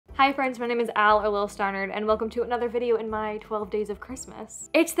Hi friends, my name is Al or Lilstarnerd, and welcome to another video in my 12 days of Christmas.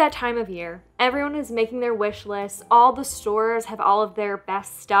 It's that time of year. Everyone is making their wish lists. All the stores have all of their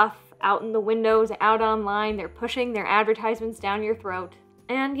best stuff out in the windows, out online. They're pushing their advertisements down your throat.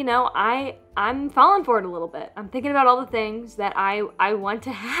 And you know, I'm falling for it a little bit. I'm thinking about all the things that I want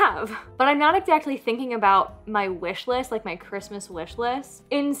to have. But I'm not exactly thinking about my wish list, like my Christmas wish list.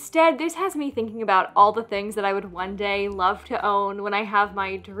 Instead, this has me thinking about all the things that I would one day love to own when I have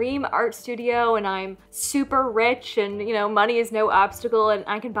my dream art studio and I'm super rich and, you know, money is no obstacle and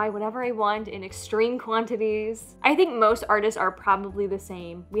I can buy whatever I want in extreme quantities. I think most artists are probably the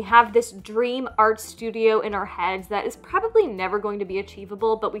same. We have this dream art studio in our heads that is probably never going to be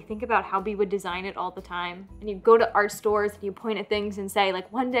achievable, but we think about how we would design it all the time. And you go to art stores and you point at things and say, like,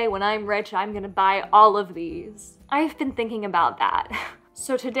 one day when I'm rich, I'm gonna buy all of these. I've been thinking about that.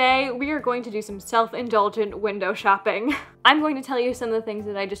 So today we are going to do some self-indulgent window shopping. I'm going to tell you some of the things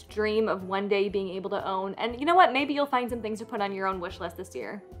that I just dream of one day being able to own. And you know what? Maybe you'll find some things to put on your own wish list this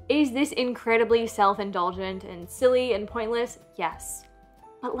year. Is this incredibly self-indulgent and silly and pointless? Yes.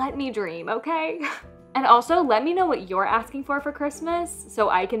 But let me dream, okay? And also, let me know what you're asking for Christmas so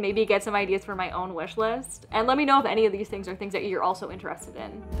I can maybe get some ideas for my own wish list. And let me know if any of these things are things that you're also interested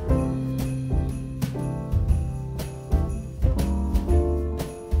in.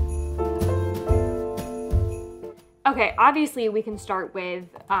 Okay, obviously we can start with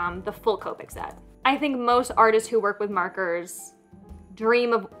the full Copic set. I think most artists who work with markers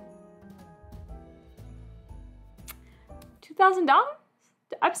dream of $2,000?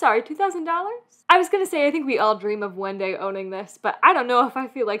 I'm sorry, $2,000? I was gonna say I think we all dream of one day owning this, but I don't know if I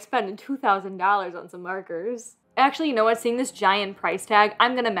feel like spending $2,000 on some markers. Actually, you know what? Seeing this giant price tag,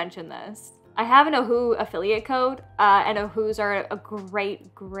 I'm gonna mention this. I have an Ohu affiliate code, and Ohus are a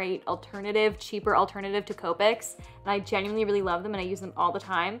great alternative, cheaper alternative to Copics, and I genuinely really love them and I use them all the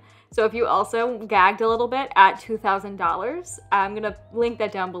time. So if you also gagged a little bit at $2,000, I'm gonna link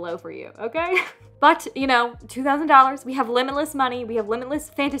that down below for you, okay? But, you know, $2,000, we have limitless money, we have limitless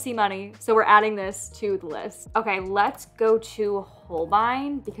fantasy money, so we're adding this to the list. Okay, let's go to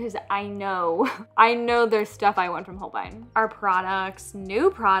Holbein, because I know there's stuff I want from Holbein. Our products, new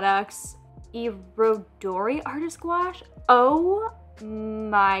products, Irodori Artist Gouache. Oh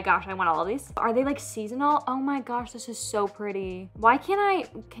my gosh, I want all of these. Are they like seasonal? Oh my gosh, this is so pretty. Why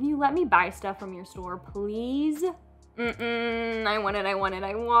can't can you let me buy stuff from your store, please? I want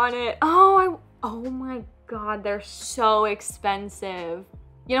it. Oh my God, they're so expensive.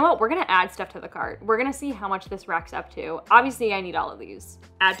 You know what? We're gonna add stuff to the cart. We're gonna see how much this racks up to. Obviously, I need all of these.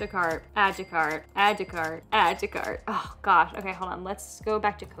 Add to cart, add to cart, add to cart, add to cart. Oh gosh, okay, hold on. Let's go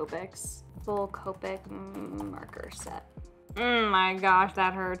back to Copics. Full Copic marker set. My gosh,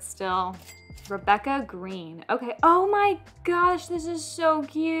 that hurts still. Rebecca Green. Okay, oh my gosh, this is so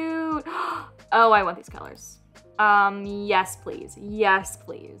cute. Oh, I want these colors. Yes, please. Yes,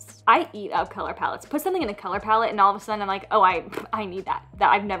 please. I eat up color palettes. Put something in a color palette and all of a sudden I'm like, oh, I need that.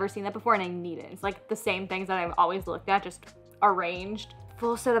 I've never seen that before and I need it. It's like the same things that I've always looked at, just arranged.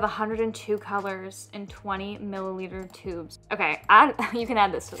 Full set of 102 colors in 20 milliliter tubes. Okay, you can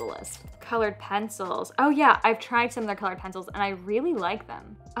add this to the list. Colored pencils. Oh yeah, I've tried some of their colored pencils and I really like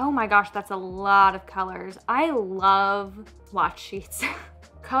them. Oh my gosh, that's a lot of colors. I love swatch sheets.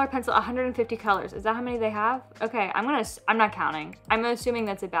 Color pencil, 150 colors. Is that how many they have? Okay, I'm not counting. I'm assuming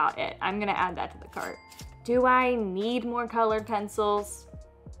that's about it. I'm gonna add that to the cart. Do I need more colored pencils?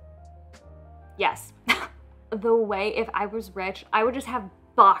 Yes. The way, if I was rich, I would just have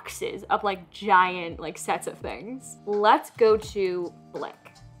boxes of like giant like sets of things. Let's go to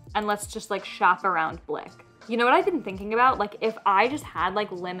Blick and let's just like shop around Blick. You know what I've been thinking about? Like if I just had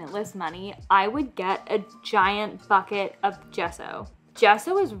like limitless money, I would get a giant bucket of gesso.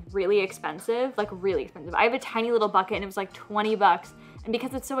 Gesso is really expensive, like really expensive. I have a tiny little bucket and it was like 20 bucks. And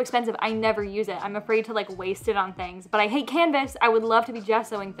because it's so expensive, I never use it. I'm afraid to like waste it on things, but I hate canvas. I would love to be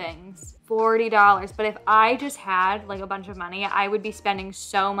gessoing things. $40, but if I just had like a bunch of money, I would be spending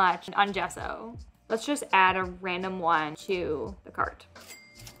so much on gesso. Let's just add a random one to the cart.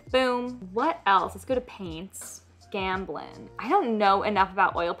 Boom. What else? Let's go to paints. Gamblin. I don't know enough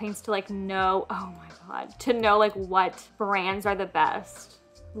about oil paints to like know, oh my God, to know like what brands are the best.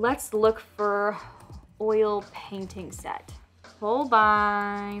 Let's look for oil painting set.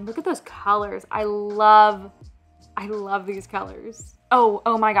 Holbein. Look at those colors. I love these colors.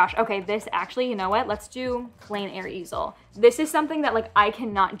 Oh my gosh. Okay, this actually, you know what? Let's do plein air easel. This is something that like I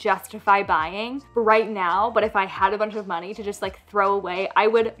cannot justify buying right now, but if I had a bunch of money to just like throw away, I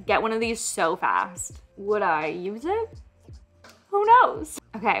would get one of these so fast. Would I use it? Who knows?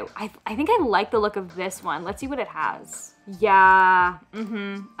 Okay, I think I like the look of this one. Let's see what it has. Yeah,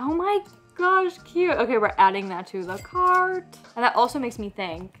 oh my gosh, cute. Okay, we're adding that to the cart. And that also makes me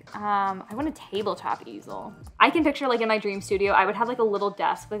think, I want a tabletop easel. I can picture like in my dream studio, I would have like a little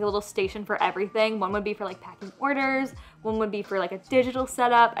desk, like a little station for everything. One would be for like packing orders, one would be for like a digital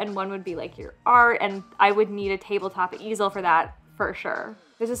setup, and one would be like your art. And I would need a tabletop easel for that for sure.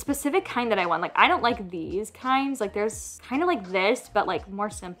 There's a specific kind that I want. Like, I don't like these kinds. Like, there's kind of like this, but like more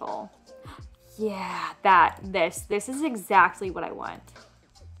simple. Yeah, this is exactly what I want.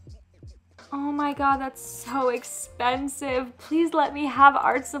 Oh my God, that's so expensive. Please let me have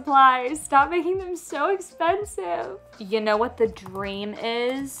art supplies. Stop making them so expensive. You know what the dream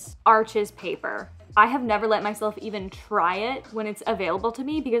is? Arches paper. I have never let myself even try it when it's available to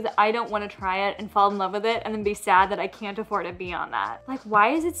me because I don't want to try it and fall in love with it and then be sad that I can't afford it beyond that. Like,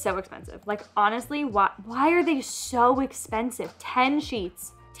 why is it so expensive? Like, honestly, why are they so expensive? 10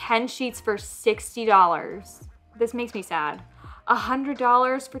 sheets for $60. This makes me sad.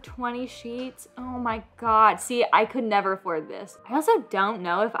 $100 for 20 sheets? Oh my God. See, I could never afford this. I also don't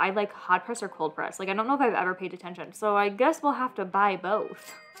know if I like hot press or cold press. Like, I don't know if I've ever paid attention. So I guess we'll have to buy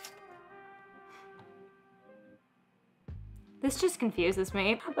both. This just confuses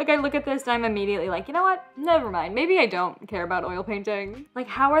me. Like, I look at this and I'm immediately like, you know what? Never mind. Maybe I don't care about oil painting. Like,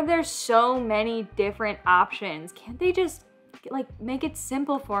 how are there so many different options? Can't they just like make it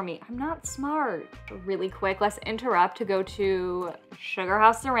simple for me? I'm not smart. Really quick, let's interrupt to go to Sugar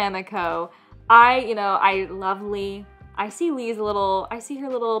House Ceramic Co. I love Lee. I see her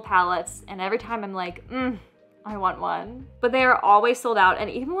little palettes, and every time I'm like, I want one. But they are always sold out, and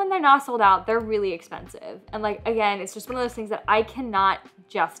even when they're not sold out, they're really expensive. And like, again, it's just one of those things that I cannot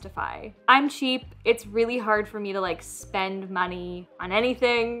justify. I'm cheap. It's really hard for me to like spend money on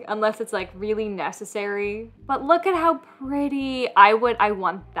anything unless it's like really necessary. But look at how pretty. I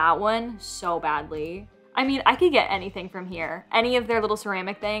want that one so badly. I mean, I could get anything from here, any of their little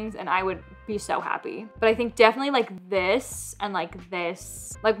ceramic things, and I would be so happy. But I think definitely like this and like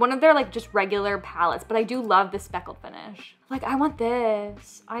this, like one of their like just regular palettes, but I do love the speckled finish. Like, I want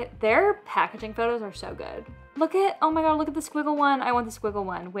this. Their packaging photos are so good. Look at, oh my God, look at the squiggle one. I want the squiggle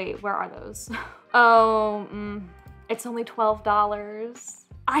one. Wait, where are those? It's only $12.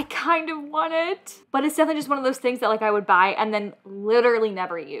 I kind of want it, but it's definitely just one of those things that like I would buy and then literally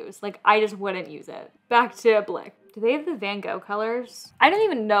never use. Like, I just wouldn't use it. Back to Blick. Do they have the Van Gogh colors? I don't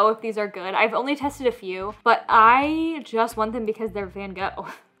even know if these are good. I've only tested a few, but I just want them because they're Van Gogh.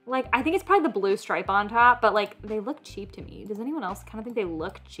 Like, I think it's probably the blue stripe on top, but like, they look cheap to me. Does anyone else kind of think they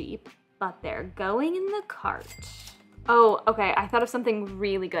look cheap? But they're going in the cart. Oh, okay, I thought of something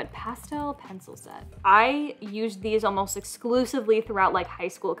really good. Pastel pencil set. I used these almost exclusively throughout like high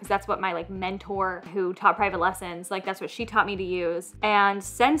school because that's what my like mentor who taught private lessons, like that's what she taught me to use. And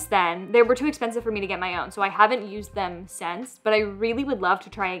since then, they were too expensive for me to get my own, so I haven't used them since, but I really would love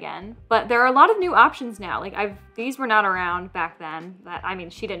to try again. But there are a lot of new options now. Like these were not around back then. I mean,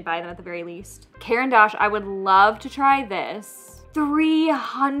 she didn't buy them at the very least. Caran d'Ache, I would love to try this.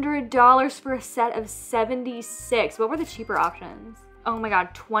 $300 for a set of 76. What were the cheaper options? Oh my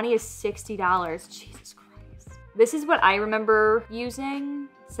God, 20 is $60. Jesus Christ. This is what I remember using.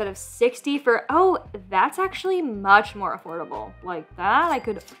 Set of 60 for, oh, that's actually much more affordable. Like that I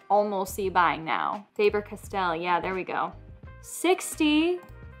could almost see buying now. Faber-Castell, yeah, there we go. 60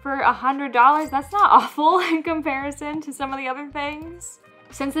 for $100, that's not awful in comparison to some of the other things.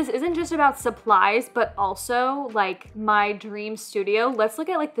 Since this isn't just about supplies, but also like my dream studio, let's look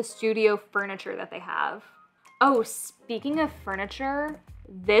at like the studio furniture that they have. Oh, speaking of furniture,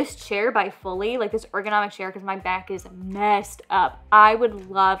 this chair by Fully, like this ergonomic chair, because my back is messed up. I would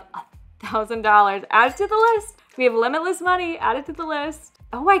love $1,000. Add it to the list. We have limitless money, add it to the list.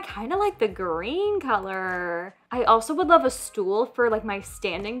 Oh, I kind of like the green color. I also would love a stool for like my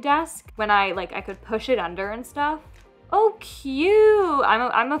standing desk when I could push it under and stuff. Oh, cute.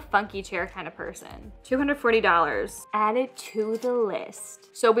 I'm a funky chair kind of person. $240. Add it to the list.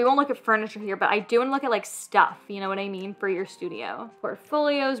 So we won't look at furniture here, but I do want to look at like stuff, you know what I mean, for your studio.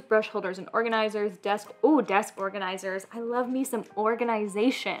 Portfolios, brush holders and organizers, desk organizers. I love me some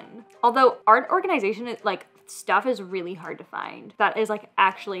organization. Although art organization is like, stuff is really hard to find. That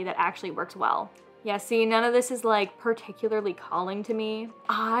actually works well. Yeah, see, none of this is like particularly calling to me.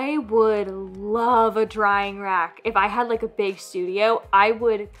 I would love a drying rack. If I had like a big studio, I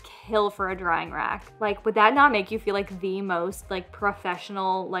would kill for a drying rack. Like, would that not make you feel like the most like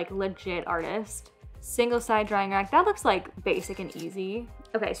professional, like legit artist? Single side drying rack, that looks like basic and easy.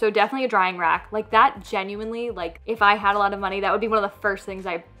 Okay, so definitely a drying rack. Like that genuinely, like if I had a lot of money, that would be one of the first things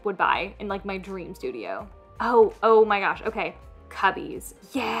I would buy in like my dream studio. Oh my gosh, okay. cubbies.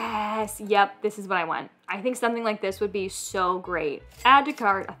 Yes, yep, this is what I want. I think something like this would be so great. Add to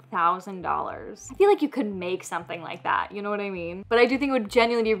cart, $1,000. I feel like you could make something like that, you know what I mean? But I do think it would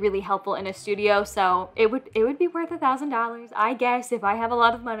genuinely be really helpful in a studio, so it would be worth $1,000, I guess, if I have a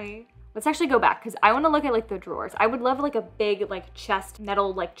lot of money. Let's actually go back because I want to look at like the drawers. I would love like a big like chest,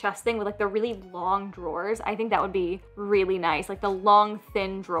 metal like chest thing with like the really long drawers. I think that would be really nice. Like the long,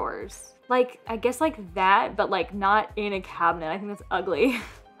 thin drawers. Like, I guess like that, but like not in a cabinet. I think that's ugly.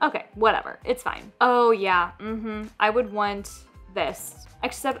 Okay, whatever. It's fine. Oh yeah, I would want this.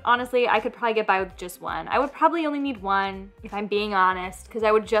 Except honestly, I could probably get by with just one. I would probably only need one if I'm being honest because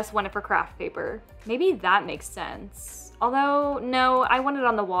I would just want it for craft paper. Maybe that makes sense. Although, no, I want it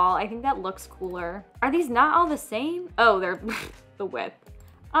on the wall. I think that looks cooler. Are these not all the same? Oh, they're the width.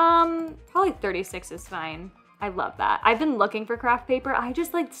 Probably 36 is fine. I love that. I've been looking for craft paper. I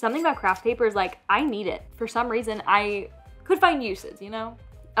just like something about craft paper is like, I need it. For some reason, I could find uses, you know?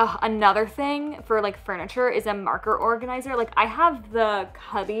 Another thing for like furniture is a marker organizer. Like I have the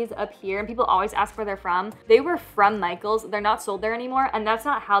cubbies up here and people always ask where they're from. They were from Michael's. They're not sold there anymore and that's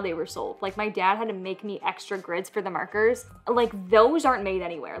not how they were sold. Like my dad had to make me extra grids for the markers. Like those aren't made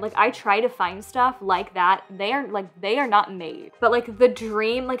anywhere. Like I try to find stuff like that. They are not made. But like the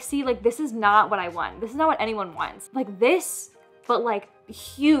dream, like see, like this is not what I want. This is not what anyone wants. Like this, but like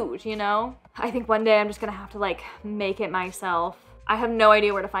huge, you know? I think one day I'm just gonna have to like make it myself. I have no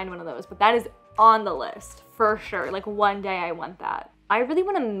idea where to find one of those, but that is on the list for sure. Like one day I want that. I really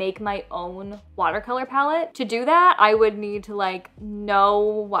want to make my own watercolor palette. To do that, I would need to like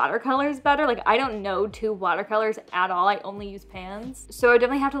know watercolors better. Like I don't know tube watercolors at all. I only use pans. So I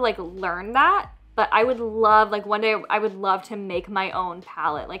definitely have to like learn that. But I would love, like one day I would love to make my own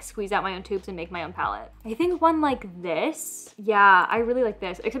palette, like squeeze out my own tubes and make my own palette. I think one like this, yeah, I really like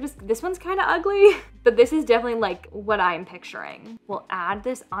this, except this one's kind of ugly, but this is definitely like what I'm picturing. We'll add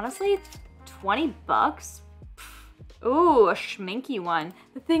this, honestly, 20 bucks. Ooh, a schminky one.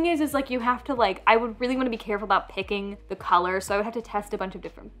 The thing is like you have to like, I would really want to be careful about picking the color. So I would have to test a bunch of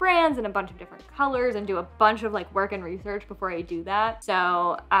different brands and a bunch of different colors and do a bunch of like work and research before I do that.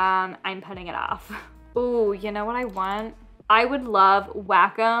 So I'm putting it off. Ooh, you know what I want? I would love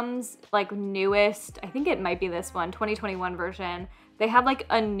Wacom's like newest, I think it might be this one, 2021 version. They have like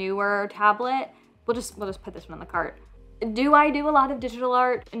a newer tablet. We'll just put this one on the cart. Do I do a lot of digital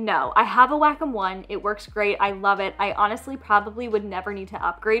art? No, I have a Wacom 1. It works great. I love it. I honestly probably would never need to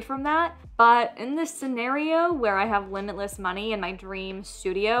upgrade from that. But in this scenario where I have limitless money in my dream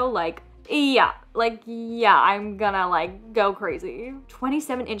studio, like, yeah, I'm gonna like go crazy.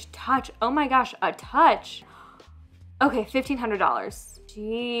 27-inch touch. Oh my gosh, a touch. Okay, $1,500.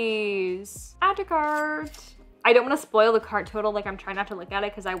 Jeez. Add to cart. I don't want to spoil the cart total. Like I'm trying not to look at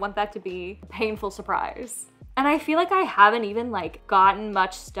it because I want that to be a painful surprise. And I feel like I haven't even like gotten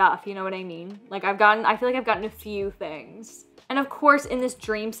much stuff, you know what I mean? Like I feel like I've gotten a few things. And of course in this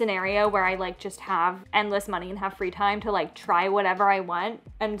dream scenario where I like just have endless money and have free time to like try whatever I want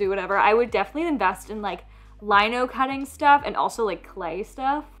and do whatever, I would definitely invest in like lino cutting stuff and also like clay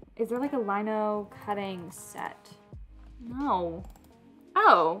stuff. Is there like a lino cutting set? No.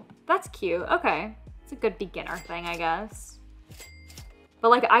 Oh, that's cute. Okay. It's a good beginner thing, I guess. But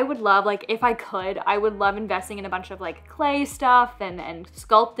like I would love, like if I could, I would love investing in a bunch of like clay stuff and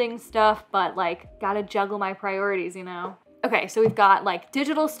sculpting stuff, but like gotta juggle my priorities, you know? Okay, so we've got like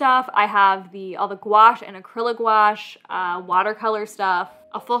digital stuff. I have all the gouache and acrylic gouache, watercolor stuff,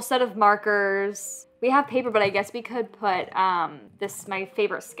 a full set of markers. We have paper, but I guess we could put my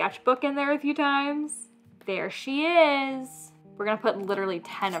favorite sketchbook in there a few times. There she is. We're gonna put literally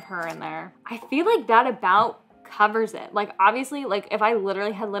 10 of her in there. I feel like that about covers it. Like obviously, like if I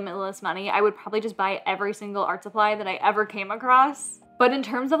literally had limitless money, I would probably just buy every single art supply that I ever came across. But in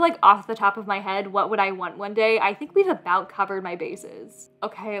terms of like off the top of my head, what would I want one day? I think we've about covered my bases.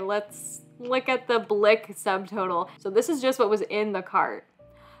 Okay, let's look at the Blick subtotal. So this is just what was in the cart.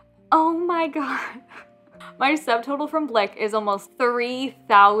 Oh my God. My subtotal from Blick is almost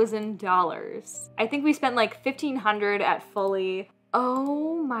 $3,000. I think we spent like $1,500 at fully.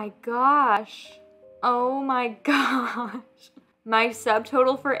 Oh my gosh. Oh my gosh. My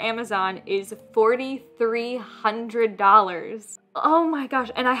subtotal for Amazon is $4,300. Oh my gosh.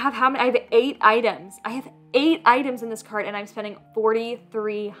 And I have how many? I have 8 items. I have 8 items in this cart and I'm spending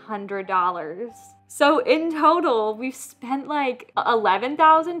 $4,300. So in total, we've spent like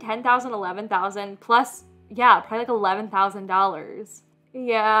 $11,000, $10,000, $11,000 plus, yeah, probably like $11,000.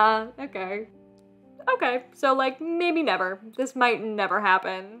 Yeah, okay. Okay, so like maybe never. This might never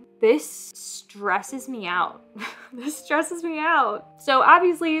happen. This stresses me out. This stresses me out. So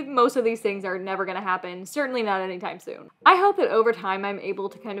obviously most of these things are never gonna happen, certainly not anytime soon. I hope that over time I'm able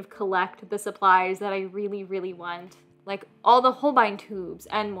to kind of collect the supplies that I really, really want. Like all the Holbein tubes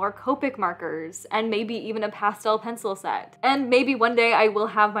and more Copic markers and maybe even a pastel pencil set. And maybe one day I will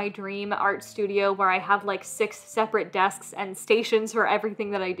have my dream art studio where I have like 6 separate desks and stations for everything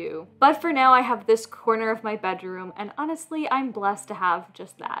that I do. But for now I have this corner of my bedroom, and honestly I'm blessed to have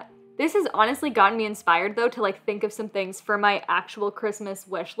just that. This has honestly gotten me inspired though to like think of some things for my actual Christmas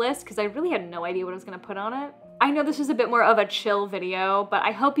wish list, because I really had no idea what I was gonna put on it. I know this was a bit more of a chill video, but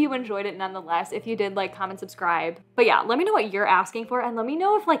I hope you enjoyed it nonetheless. If you did, like, comment, subscribe. But yeah, let me know what you're asking for, and let me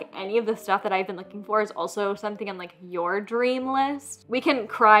know if like any of the stuff that I've been looking for is also something on like your dream list. We can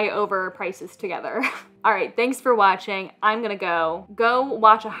cry over prices together. All right, thanks for watching. I'm gonna go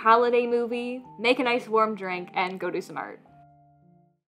watch a holiday movie, make a nice warm drink, and go do some art.